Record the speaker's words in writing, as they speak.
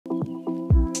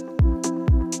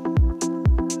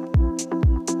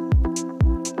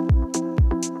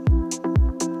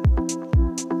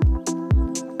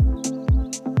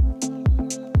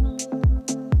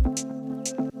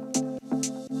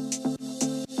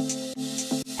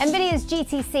NVIDIA's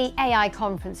GTC AI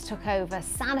conference took over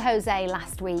San Jose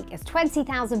last week as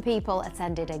 20,000 people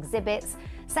attended exhibits,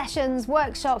 sessions,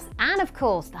 workshops, and of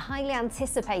course the highly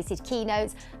anticipated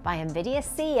keynote by NVIDIA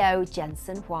CEO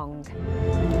Jensen Huang.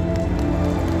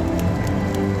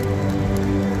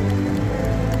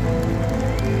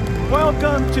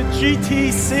 Welcome to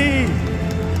GTC!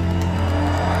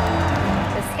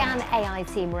 AI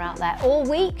team were out there all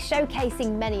week,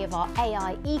 showcasing many of our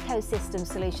AI ecosystem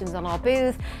solutions on our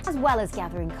booth, as well as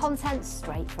gathering content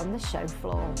straight from the show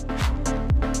floor.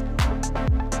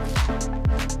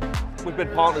 We've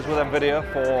been partners with NVIDIA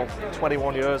for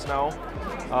 21 years now,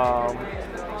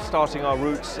 starting our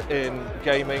roots in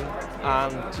gaming,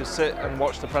 and to sit and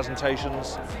watch the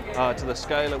presentations to the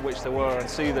scale at which they were and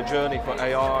see the journey for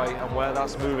AI and where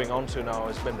that's moving on to now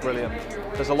has been brilliant.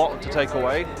 There's a lot to take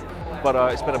away, but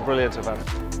it's been a brilliant event.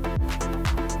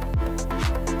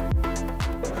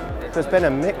 There's been a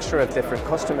mixture of different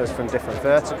customers from different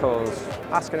verticals,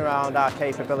 asking around our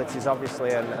capabilities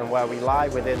obviously and where we lie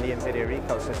within the NVIDIA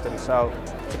ecosystem. So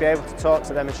to be able to talk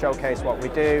to them and showcase what we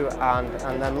do,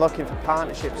 and then looking for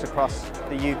partnerships across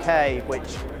the UK,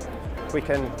 which we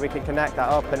can connect that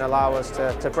up and allow us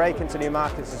to break into new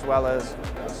markets as well as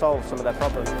solve some of their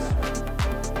problems.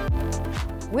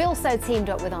 We also teamed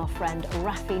up with our friend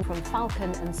Rafi from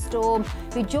Falcon and Storm,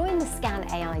 who joined the Scan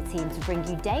AI team to bring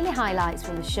you daily highlights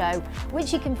from the show,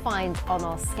 which you can find on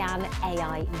our Scan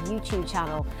AI YouTube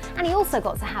channel. And he also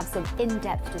got to have some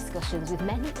in-depth discussions with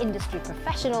many industry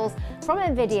professionals from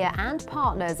NVIDIA and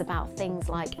partners about things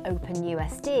like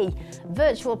OpenUSD,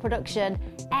 virtual production,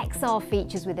 XR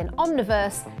features within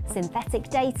Omniverse, synthetic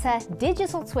data,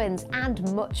 digital twins, and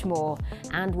much more.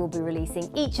 And we'll be releasing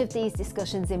each of these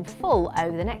discussions in full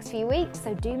over the next few weeks,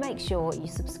 so do make sure you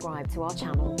subscribe to our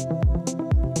channel.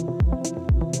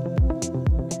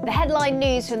 The headline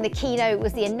news from the keynote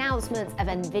was the announcement of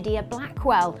NVIDIA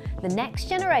Blackwell, the next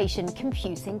generation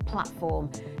computing platform,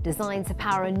 designed to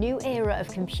power a new era of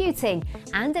computing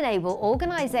and enable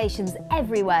organizations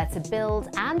everywhere to build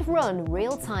and run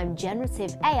real-time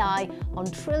generative AI on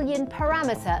trillion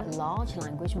parameter large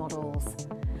language models.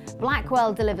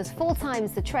 Blackwell delivers 4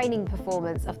 times the training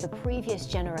performance of the previous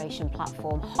generation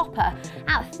platform Hopper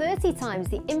at 30 times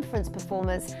the inference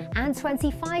performance and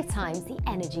 25 times the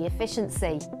energy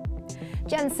efficiency.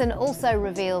 Jensen also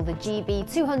revealed the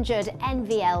GB200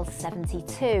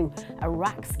 NVL72, a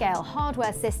rack-scale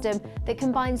hardware system that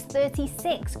combines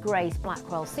 36 Grace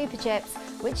Blackwell superchips,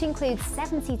 which includes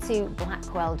 72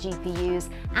 Blackwell GPUs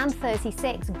and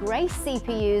 36 Grace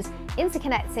CPUs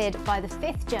interconnected by the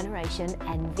 5th generation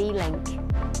NVLink.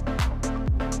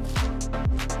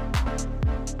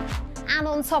 And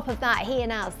on top of that, he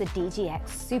announced the DGX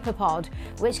SuperPod,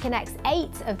 which connects 8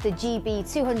 of the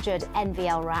GB200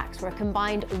 NVL racks for a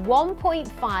combined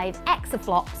 1.5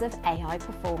 exaflops of AI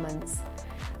performance.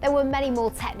 There were many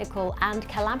more technical and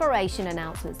collaboration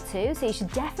announcements too, so you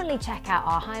should definitely check out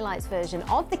our highlights version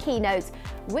of the keynote,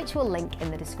 which we'll link in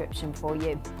the description for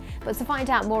you. But to find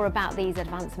out more about these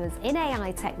advancements in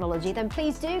AI technology, then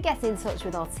please do get in touch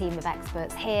with our team of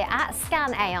experts here at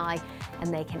Scan AI,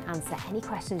 and they can answer any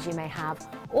questions you may have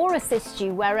or assist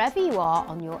you wherever you are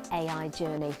on your AI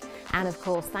journey. And of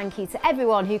course, thank you to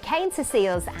everyone who came to see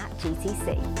us at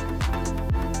GTC.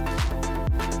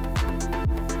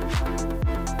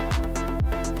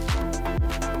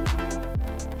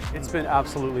 It's been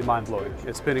absolutely mind-blowing.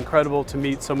 It's been incredible to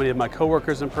meet so many of my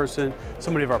coworkers in person,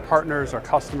 so many of our partners, our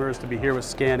customers, to be here with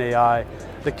Scan AI.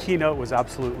 The keynote was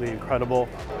absolutely incredible.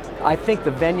 I think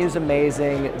the venue's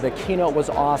amazing, the keynote was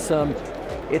awesome.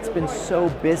 It's been so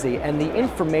busy, and the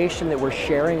information that we're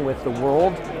sharing with the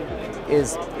world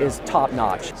is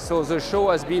top-notch. So the show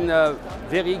has been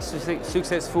very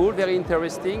successful, very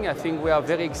interesting. I think we are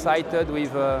very excited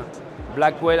with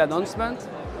Blackwell announcement.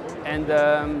 And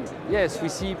yes, we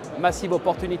see massive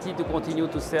opportunity to continue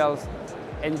to sell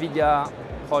NVIDIA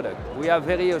product. We have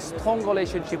very strong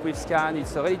relationship with Scan.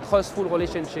 It's a really trustful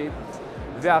relationship.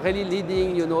 They are really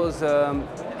leading, the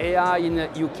AI in the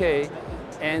UK,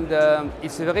 and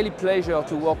it's a really pleasure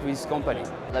to work with this company.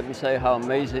 Let me say how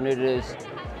amazing it is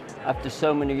after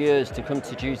so many years to come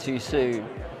to GTC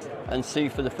and see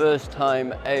for the first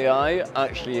time AI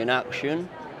actually in action.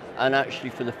 And actually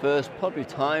for the first probably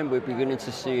time we're beginning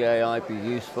to see AI be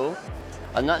useful,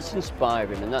 and that's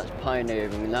inspiring and that's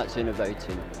pioneering and that's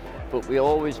innovating. But we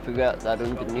always forget that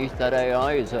underneath that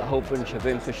AI is a whole bunch of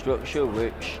infrastructure,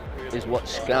 which is what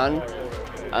Scan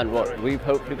and what we've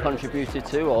hopefully contributed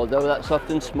to. Although that's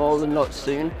often small and not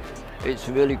seen, it's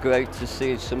really great to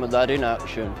see some of that in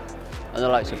action. And the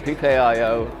likes of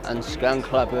PKIO and Scan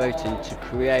collaborating to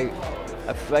create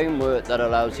a framework that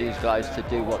allows these guys to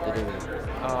do what they're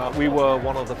doing? We were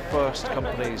one of the first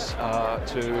companies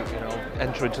to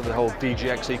enter into the whole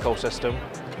DGX ecosystem.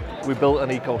 We built an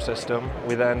ecosystem.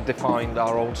 We then defined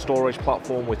our own storage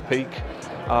platform with Peak.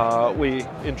 We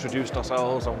introduced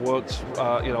ourselves and worked,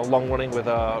 long running with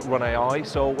Run AI.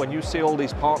 So when you see all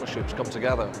these partnerships come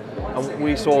together, and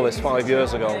we saw this 5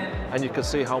 years ago, and you can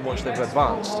see how much they've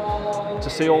advanced. To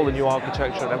see all the new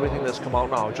architecture and everything that's come out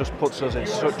now just puts us in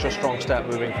such a strong step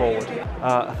moving forward.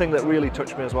 A thing that really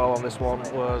touched me as well on this one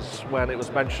was when it was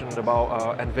mentioned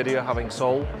about NVIDIA having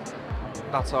soul.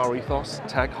 That's our ethos,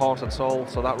 tech, heart and soul,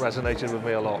 so that resonated with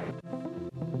me a lot.